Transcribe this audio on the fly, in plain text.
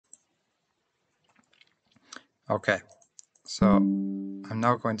Okay, so I'm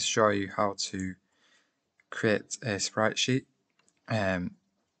now going to show you how to create a sprite sheet.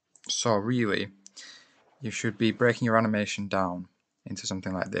 So really, you should be breaking your animation down into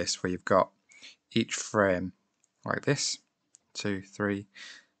something like this, where you've got each frame like this, 2, 3,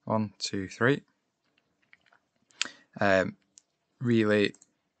 1, 2, 3. Really,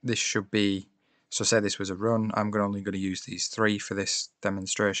 this should be, so say this was a run, I'm only going to use these 3 for this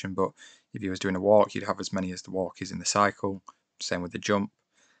demonstration, but if you was doing a walk, you'd have as many as the walk is in the cycle, same with the jump,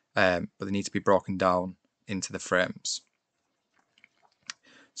 but they need to be broken down into the frames.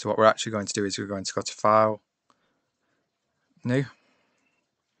 So what we're actually going to do is we're going to go to File, New.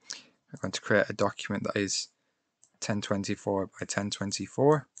 We're going to create a document that is 1024 by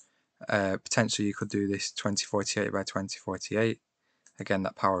 1024. Potentially you could do this 2048 by 2048. Again,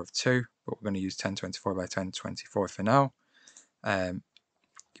 that power of 2, but we're going to use 1024 by 1024 for now.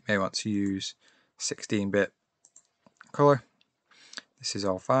 You may want to use 16-bit color. This is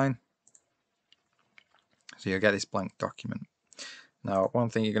all fine. So you'll get this blank document. Now, one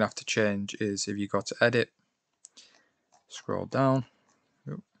thing you're going to have to change is if you go to Edit, scroll down,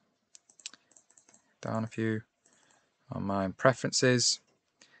 a few, on mine, Preferences,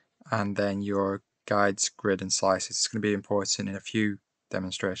 and then your guides, grid, and slices. It's going to be important in a few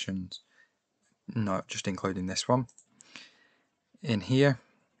demonstrations, not just including this one. In here,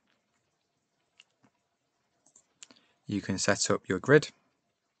 you can set up your grid.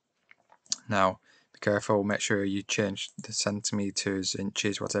 Now, be careful, make sure you change the centimeters,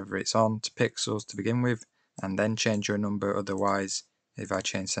 inches, whatever it's on, to pixels to begin with, and then change your number. Otherwise, if I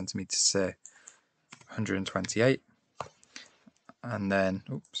change centimeters, say 128, and then,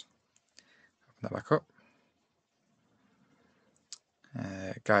 oops, open that back up,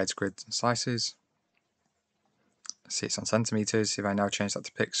 guides, grids, and slices. See, it's on centimeters. If I now change that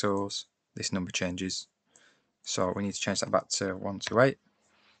to pixels, this number changes. So we need to change that back to 128.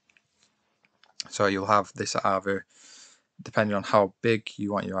 So you'll have this at either, depending on how big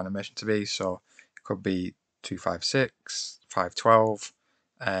you want your animation to be, so it could be 256, 512.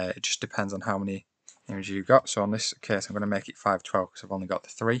 It just depends on how many images you've got. So in this case, I'm going to make it 512 because I've only got the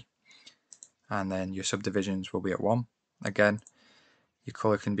 3. And then your subdivisions will be at 1. Again, your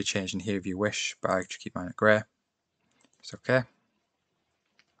colour can be changed in here if you wish, but I just keep mine at grey. It's okay.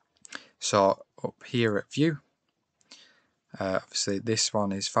 So up here at View, obviously this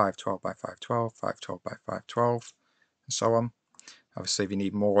one is 512 by 512, 512 by 512, and so on. Obviously, if you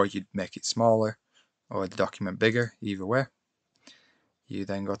need more, you'd make it smaller or the document bigger, either way. You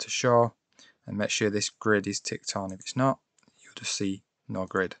then go to Show and make sure this grid is ticked on. If it's not, you'll just see no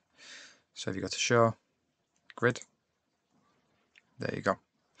grid. So if you go to Show, Grid, there you go.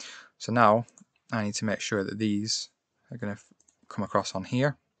 So now I need to make sure that these are going to come across on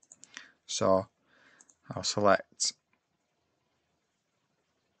here. So I'll select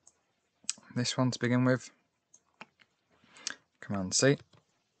this one to begin with, Command C,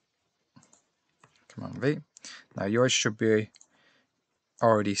 Command V. Now yours should be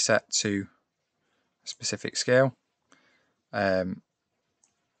already set to a specific scale of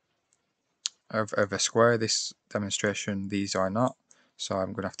a square. This demonstration, these are not, so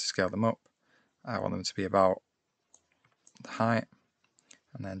I'm going to have to scale them up. I want them to be about the height,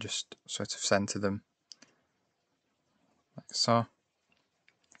 and then just sort of center them like so,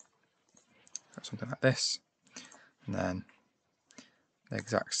 something like this, and then the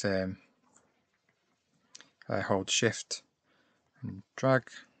exact same. I hold Shift and drag.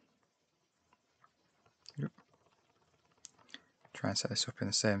 Try and set this up in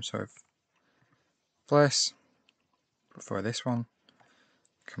the same sort of place, but for this one,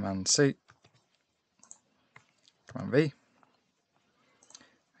 Command C, Command V.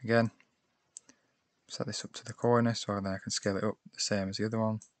 Again, set this up to the corner so then I can scale it up the same as the other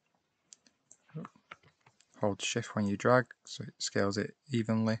one. Hold Shift when you drag so it scales it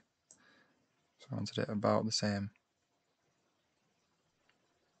evenly. So I wanted it about the same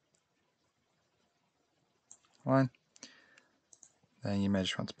line. Then you may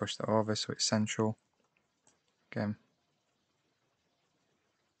just want to push that over so it's central. Again,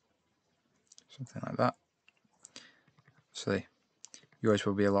 something like that. So yours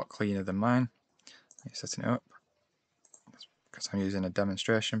will be a lot cleaner than mine. You're setting it up because I'm using a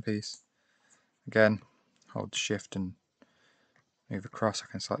demonstration piece. Again, hold Shift and move across. I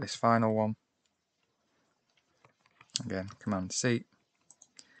can select this final one. Again, Command C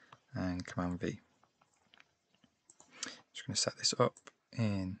and Command V. Just going to set this up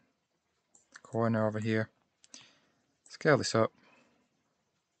in the corner over here. Scale this up.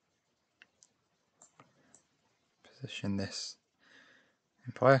 Position this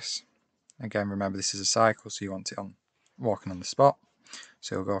in place. Again, remember this is a cycle, so you want it on walking on the spot.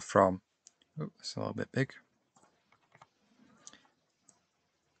 So you'll go from, oh, it's a little bit big.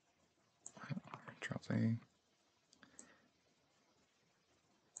 Control-Z.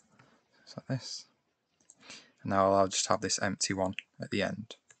 It's like this. And now I'll just have this empty one at the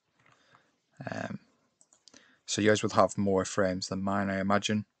end. So yours will have more frames than mine, I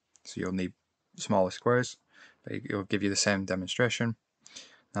imagine. So you'll need smaller squares, but it'll give you the same demonstration.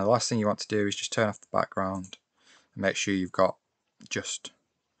 Now the last thing you want to do is just turn off the background and make sure you've got just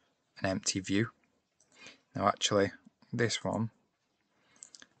an empty view. Now actually, this one,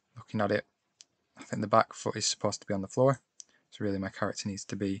 looking at it, I think the back foot is supposed to be on the floor. So really my character needs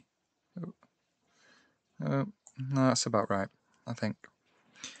to be, no, that's about right, I think.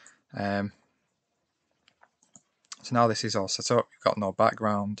 So now this is all set up, you've got no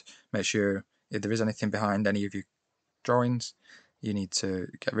background. Make sure if there is anything behind any of your drawings, you need to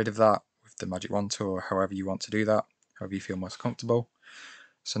get rid of that with the Magic Wand tool, or however you want to do that, however you feel most comfortable.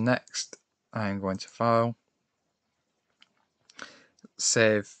 So next, I am going to File,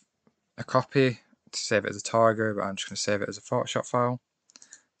 save a copy, to save it as a target, but I'm just going to save it as a Photoshop file.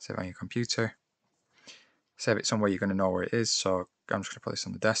 Save it on your computer. Save it somewhere you're going to know where it is, so I'm just going to put this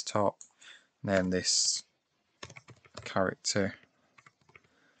on the desktop. Name this character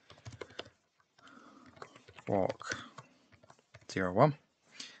walk 01.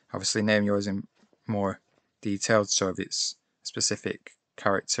 Obviously name yours in more detailed, so if it's a specific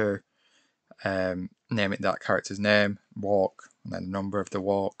character, name it that character's name, walk, and then the number of the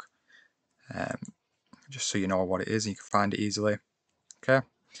walk, just so you know what it is and you can find it easily. Okay,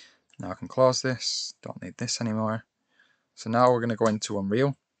 now I can close this, don't need this anymore. So now we're going to go into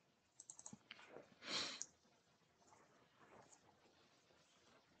Unreal.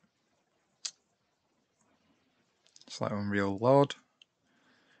 Just let Unreal load.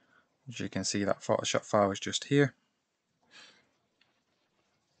 As you can see, that Photoshop file is just here.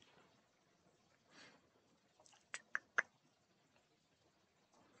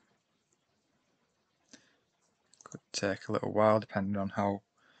 Could take a little while depending on how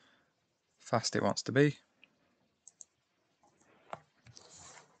fast it wants to be.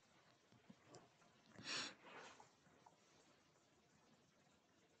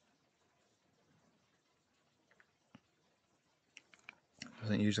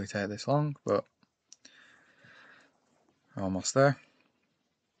 Doesn't usually take this long, but almost there.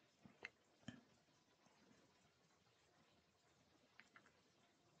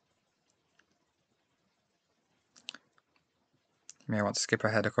 You may want to skip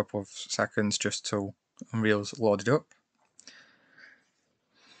ahead a couple of seconds just till Unreal's loaded up.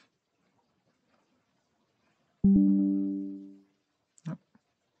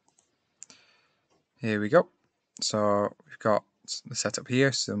 Here we go. So we've got the setup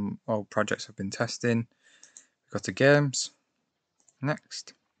here, some old projects I've been testing. We've got the games.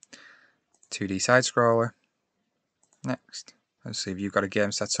 Next. 2D side scroller. Next. Let's see if you've got a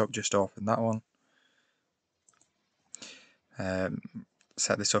game set up, just open that one.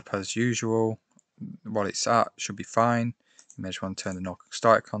 Set this up as usual. What it's at should be fine. You may just want to turn the no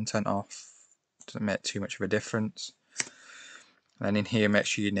starter content off. Doesn't make too much of a difference. And then in here, make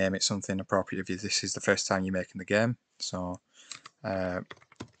sure you name it something appropriate if this is the first time you're making the game. So I'm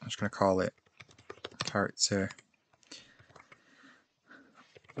just going to call it character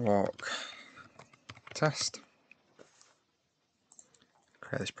walk test.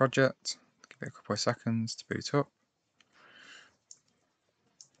 Create this project. Give it a couple of seconds to boot up.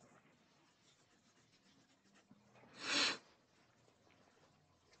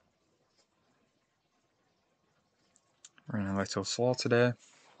 Running a little slow today.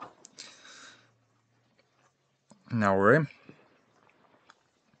 Now we're in.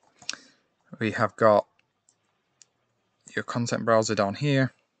 We have got your content browser down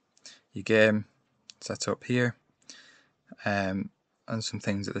here, your game set up here, and some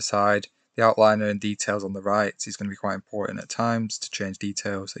things at the side. The outliner and details on the right is going to be quite important at times to change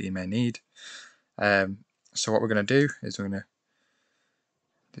details that you may need. So what we're going to do is we're going to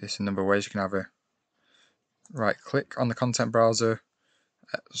do this in a number of ways. You can have a right click on the content browser,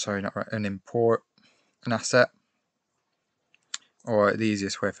 and import an asset, or the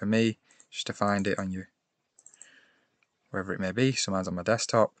easiest way for me just to find it on your wherever it may be. So mine's on my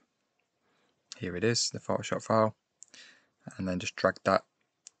desktop. Here it is, the Photoshop file, and then just drag that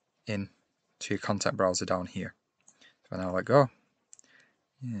in to your content browser down here. So now let go,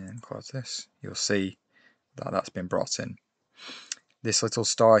 and close this. You'll see that that's been brought in. This little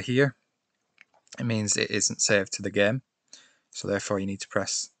star here, it means it isn't saved to the game. So therefore you need to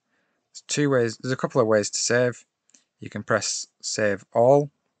press two ways. There's a couple of ways to save. You can press save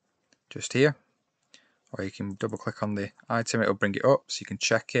all, just here, or you can double click on the item, it'll bring it up so you can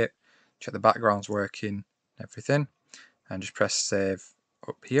check it, check the background's working, everything, and just press save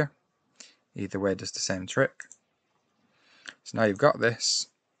up here. Either way does the same trick. So now you've got this,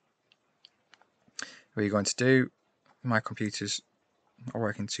 what you're going to do, my computer's not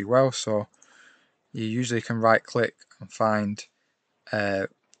working too well, so you usually can right click and find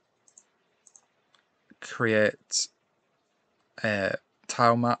create a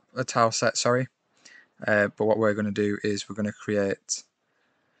tile set, sorry. But what we're going to do is we're going to create,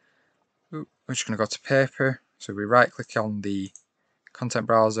 we're just going to go to paper, so we right click on the content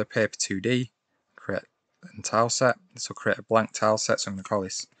browser, paper 2D, create a tile set. This will create a blank tile set, so I'm going to call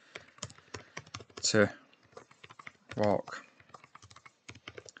this to walk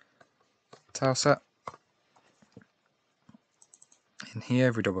tile set. In here,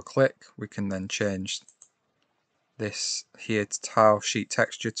 if we double click, we can then change this here to tile sheet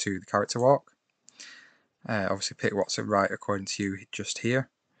texture to the character walk. Obviously pick what's right according to you just here.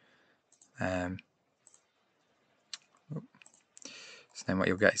 So then what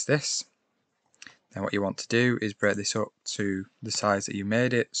you'll get is this. Then what you want to do is break this up to the size that you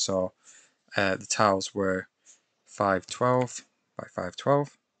made it. So the tiles were 512 by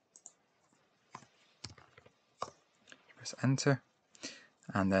 512. Press enter,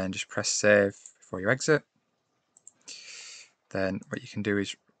 and then just press save before you exit. Then what you can do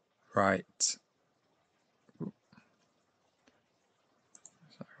is write. Sorry,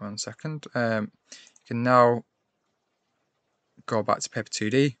 1 second. You can now go back to paper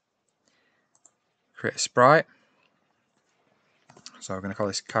 2D, create a sprite. So I'm going to call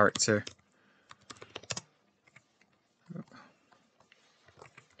this character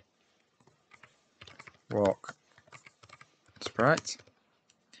walk sprite.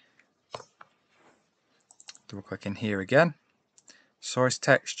 Double click in here again. Source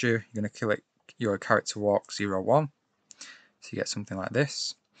texture, you're going to click your character walk 01. So you get something like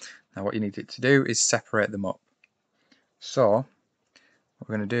this. Now what you need it to do is separate them up. So what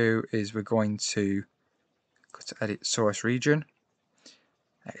we're going to do is we're going to go to edit source region,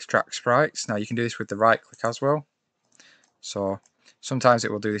 extract sprites. Now you can do this with the right click as well. So sometimes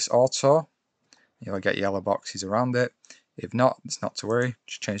it will do this auto. You'll get yellow boxes around it. If not, it's not to worry.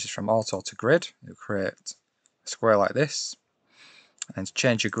 Just change this from auto to grid. It'll create a square like this. And to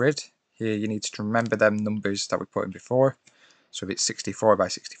change your grid, here you need to remember them numbers that we put in before. So if it's 64 by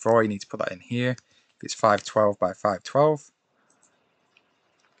 64, you need to put that in here. If it's 512 by 512,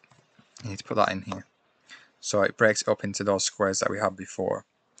 you need to put that in here. So it breaks it up into those squares that we had before.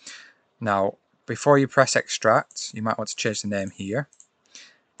 Now, before you press extract, you might want to change the name here.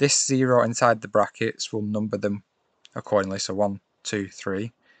 This 0 inside the brackets will number them accordingly, so 1, 2,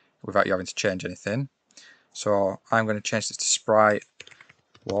 3, without you having to change anything. So I'm going to change this to sprite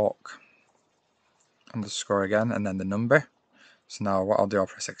walk underscore again, and then the number. So now what I'll do, I'll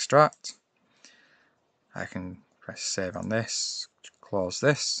press extract. I can press save on this, close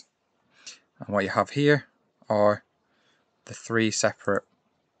this, and what you have here are the 3 separate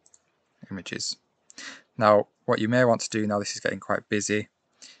images. Now what you may want to do, now this is getting quite busy,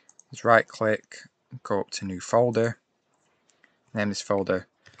 is right click, go up to new folder, name this folder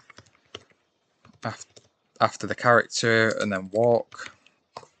after the character, and then walk.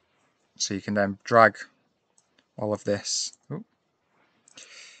 So you can then drag all of this,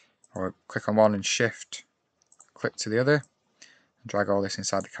 or click on one and shift click to the other, and drag all this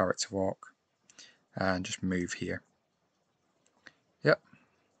inside the character walk, and just move here. Yep,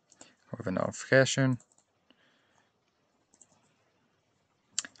 with a notification.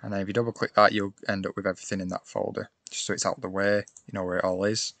 And then if you double click that, you'll end up with everything in that folder, just so it's out of the way, you know where it all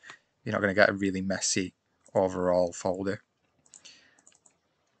is. You're not going to get a really messy overall folder.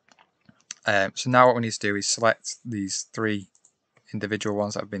 So now what we need to do is select these 3 individual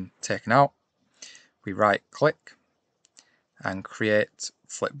ones that have been taken out. We right click and create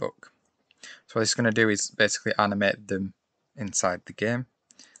flipbook. So what this is going to do is basically animate them inside the game.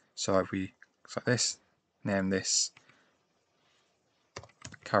 So if we select this, name this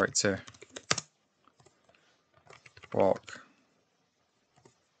character walk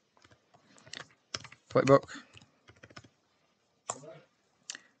flipbook,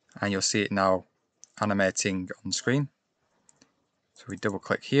 and you'll see it now animating on screen. So we double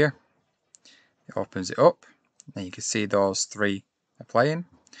click here, it opens it up, and you can see those 3 are playing.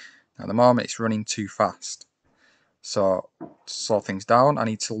 Now at the moment it's running too fast, so to slow things down I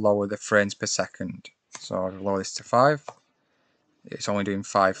need to lower the frames per second. So I'll lower this to 5, it's only doing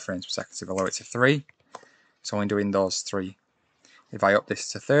 5 frames per second. So if I lower it to 3, it's only doing those 3. If I up this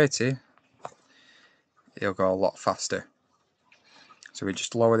to 30, it'll go a lot faster. So we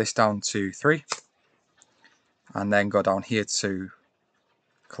just lower this down to 3 and then go down here to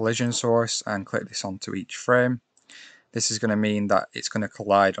collision source and click this onto each frame. This is going to mean that it's going to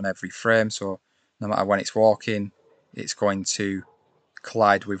collide on every frame, so no matter when it's walking, it's going to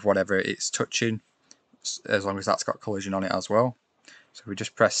collide with whatever it's touching, as long as that's got collision on it as well. So we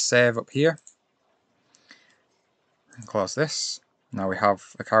just press save up here and close this. Now we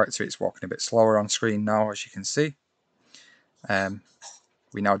have a character. It's walking a bit slower on screen now, as you can see.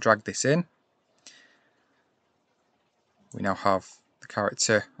 We now drag this in. We now have the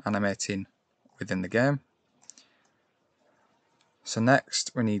character animating within the game. So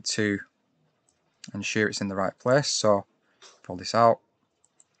next we need to ensure it's in the right place, so pull this out.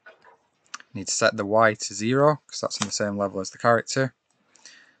 Need to set the Y to 0 because that's on the same level as the character.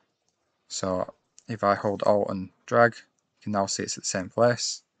 So if I hold Alt and drag, you can now see it's at the same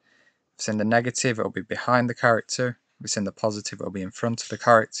place. If it's in the negative, it'll be behind the character. If it's in the positive, it'll be in front of the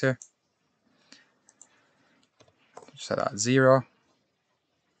character. Set that at 0.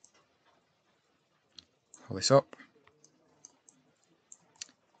 Pull this up.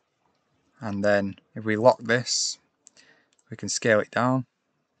 And then if we lock this, we can scale it down.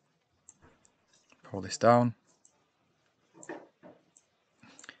 Pull this down.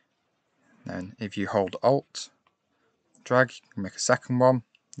 Then if you hold Alt, drag, you can make a second one.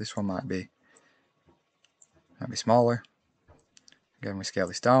 This one might be smaller. Again, we scale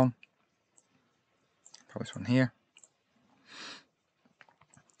this down. Put this one here.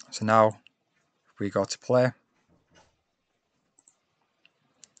 So now, if we go to play,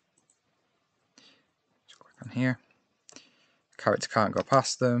 just click on here. Character can't go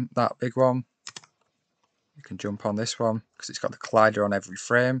past that big one. You can jump on this one because it's got the collider on every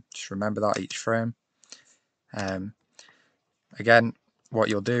frame. Just remember that each frame. Again, what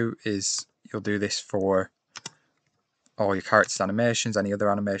you'll do is you'll do this for all your characters' animations, any other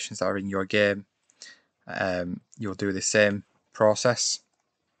animations that are in your game. You'll do the same process.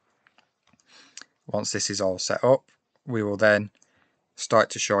 Once this is all set up, we will then start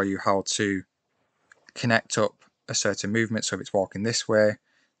to show you how to connect up a certain movement. So if it's walking this way,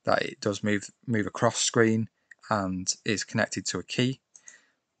 that it does move across screen and is connected to a key.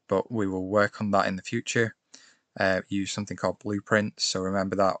 But we will work on that in the future. Use something called blueprints, so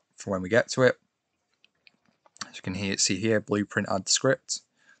remember that for when we get to it. As you can see here, blueprint add script.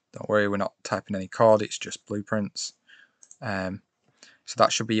 Don't worry, we're not typing any code, it's just blueprints. So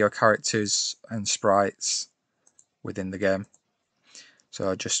that should be your characters and sprites within the game.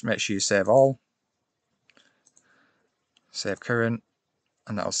 So just make sure you save all, save current,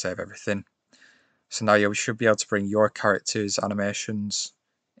 and that'll save everything. So now you should be able to bring your characters' animations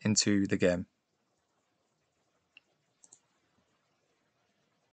into the game.